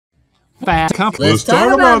fast. Let's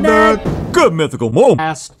talk about that. Good mythical moment.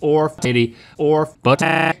 Fast or titty or butt.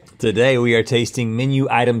 Today we are tasting menu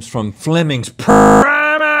items from Fleming's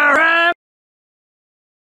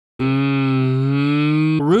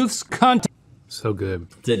Ruth's cunt. So good.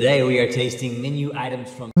 Today we are tasting menu items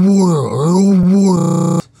from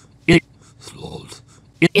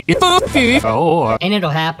And it'll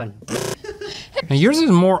happen. Now yours is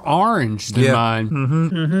more orange than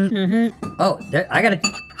mine. Oh, there, I gotta.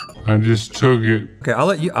 I just took it. Okay, I'll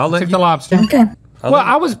let you. Take the lobster. Okay.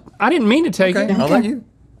 I didn't mean to take it. I'll let you.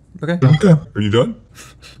 Okay. Okay. Are you done?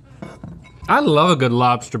 I love a good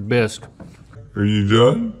lobster bisque. Are you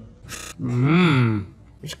done?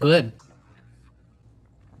 It's good.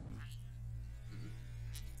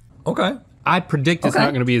 Okay. I predict it's not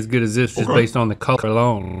going to be as good as this just based on the color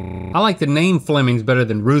alone. I like the name Fleming's better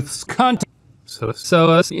than Ruth's cunt. So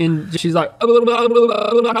she's like,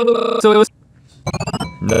 so it was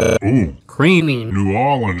Ooh, creamy. New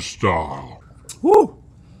Orleans style. Woo!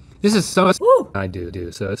 This is so. I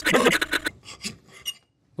do. So it's.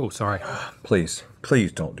 Oh, sorry. Please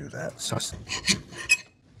don't do that. Sauce.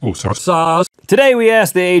 Oh, sorry. Sauce. Today we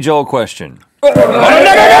ask the age-old question.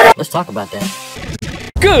 Let's talk about that.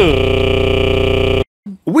 Good.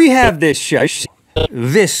 We have this shush,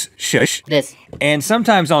 this, and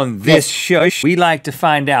sometimes on this shush, we like to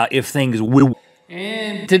find out if things will.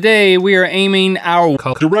 And today we are aiming our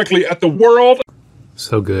Directly at the world.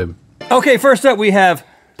 So good. Okay, first up we have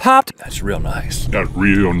popped. That's real nice. That's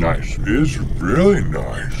real nice. It's really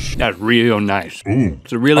nice. That's real nice. Ooh.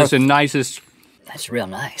 It's the realest and nicest. That's real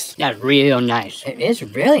nice. That's real nice. It is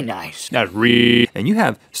really nice. That's real And you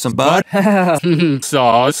have some bud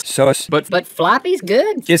sauce. sauce. But floppy's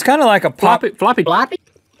good. It's kind of like a pop. Floppy. Floppy.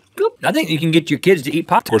 I think you can get your kids to eat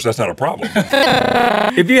pop. Of course, that's not a problem.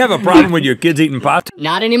 If you have a problem with your kids eating pop,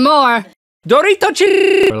 Not anymore. Dorito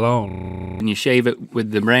cheese. Alone. And you shave it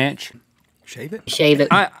with the branch. shave it. Shave it.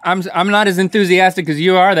 I'm not as enthusiastic as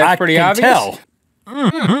you are. That's pretty I can obvious.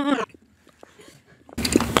 tell.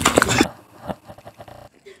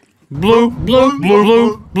 Blue.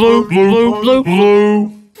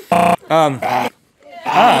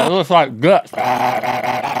 It looks like guts.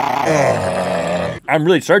 I'm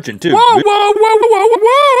really searching too.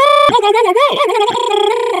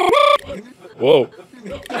 Whoa.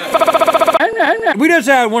 We just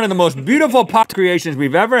had one of the most beautiful pop creations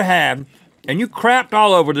we've ever had, and you crapped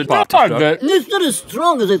all over the pop Not stuff. good. It's not as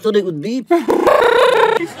strong as I thought it would be.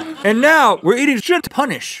 And now we're eating shit to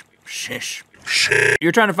punish. Shish.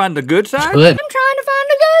 You're trying to find the good side? Good. I'm trying to find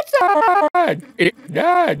the good side.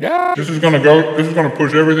 This is gonna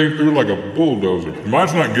push everything through like a bulldozer.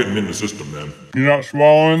 Mine's not getting in the system, man. You're not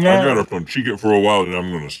swallowing that? I gotta cheek it for a while, and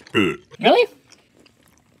I'm gonna spit it. Really?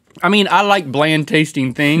 I mean, I like bland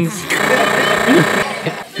tasting things.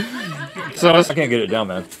 So I can't get it down,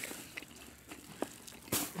 man.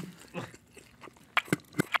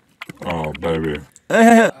 Oh, baby.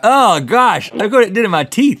 Oh, gosh. Look what it did in my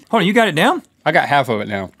teeth. Hold on, you got it down? I got half of it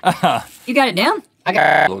now. You got it down? I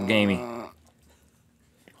got A little gamey.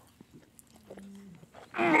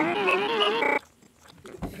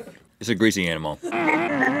 It's a greasy animal. You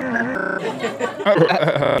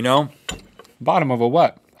know? Bottom of a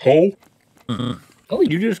what? Hole? Oh,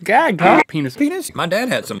 you just gagged, huh? Penis. Penis? My dad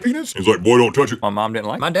had some. Penis? He's like, boy, don't touch it. My mom didn't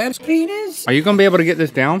like my dad's penis. Are you gonna be able to get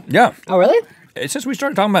this down? Yeah. Oh, really? It's since we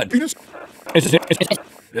started talking about Penis?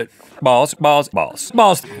 balls.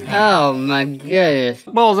 Oh, my goodness.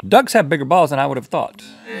 Ducks have bigger balls than I would have thought.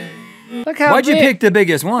 Look how Why'd you big. pick the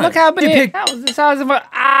biggest one? Look how big. You picked That was the size of an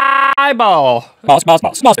eyeball. balls.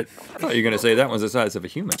 I thought you were gonna say that was the size of a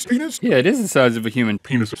human. Penis? Yeah, it is the size of a human.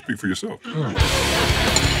 Penis, speak for yourself.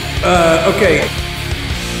 Okay.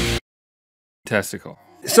 Testicle.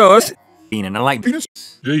 So it's and I like Penis?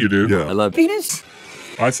 Yeah, you do. I love penis.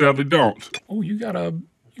 I sadly don't. Oh, you got a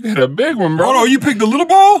big one, bro. Oh, no, you picked the little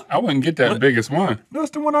ball? I wouldn't get that biggest one.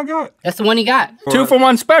 That's the one I got. That's the one you got. 2 for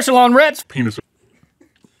 1 special on Ritz. Penis.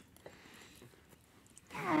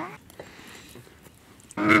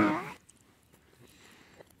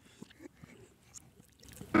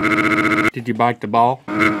 Did you bite the ball?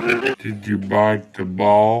 Did you bite the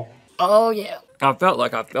ball? Oh, yeah. I felt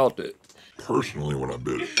like I felt it. Personally, when I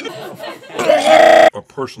bit it. I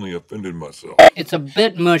personally offended myself. It's a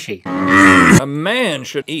bit mushy. A man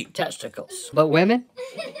should eat. Testicles. But women?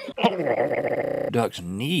 Ducks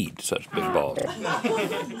need such big balls. Big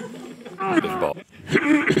ball.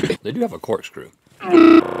 They do have a corkscrew.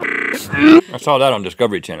 I saw that on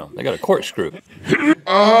Discovery Channel. They got a corkscrew.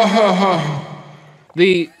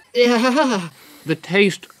 The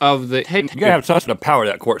taste of the. You gotta have something to power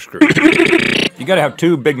that corkscrew. You gotta have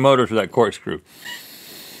 2 big motors for that corkscrew.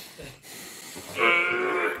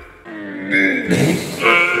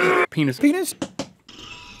 Penis. Penis?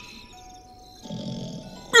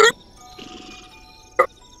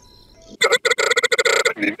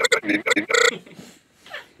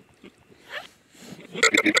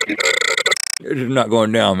 It is not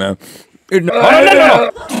going down, man. It's not.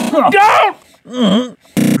 Oh, no.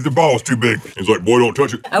 The ball's too big. He's like, boy, don't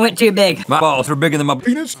touch it. I went too big. My balls are bigger than my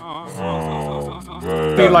Penis? Be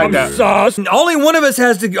like that. sauce. Only one of us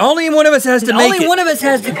has to. Only one of us has to make it. Only one of us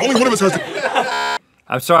has to. Only one of us has to.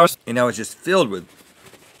 I'm sorry. You know, it's just filled with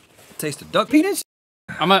taste of duck penis.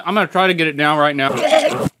 I'm gonna try to get it down right now.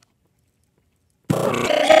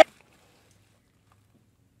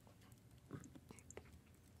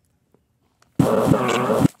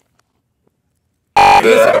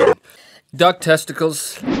 Duck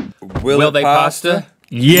testicles. Will they pasta?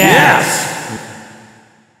 Yes.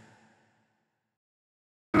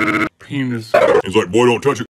 Penis. He's like, boy, don't touch it.